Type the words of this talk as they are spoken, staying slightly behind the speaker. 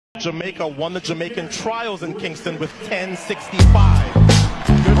Jamaica won the Jamaican trials in Kingston with 10.65.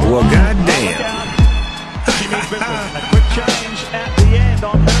 Well, goddamn.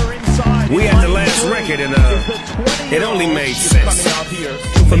 We had the last record, and it only made sense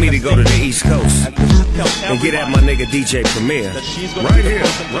for me to go to the East Coast and get at my nigga DJ Premier. Right here,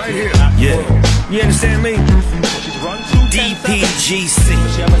 right here. Yeah. You understand me? DPGC.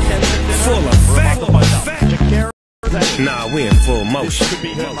 Full effect. Nah, we in full motion.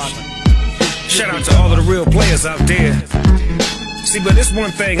 Shout out to all of the real players out there. See, but this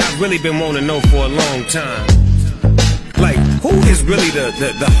one thing I've really been wanting to know for a long time. Like, who is really the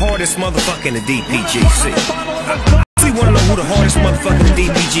hardest motherfucker in the DPGC? I really want to know who the hardest motherfucker in the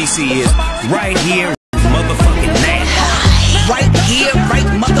DPGC is. Right here, motherfucking now. Right here, right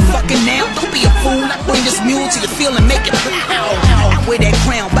motherfucking now. Don't be a fool, I bring this mule to your field and make it proud. I wear that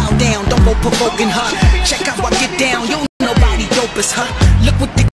crown, bow down, don't go provoking her. Check out what I get down, you nobody dope as her. Look what the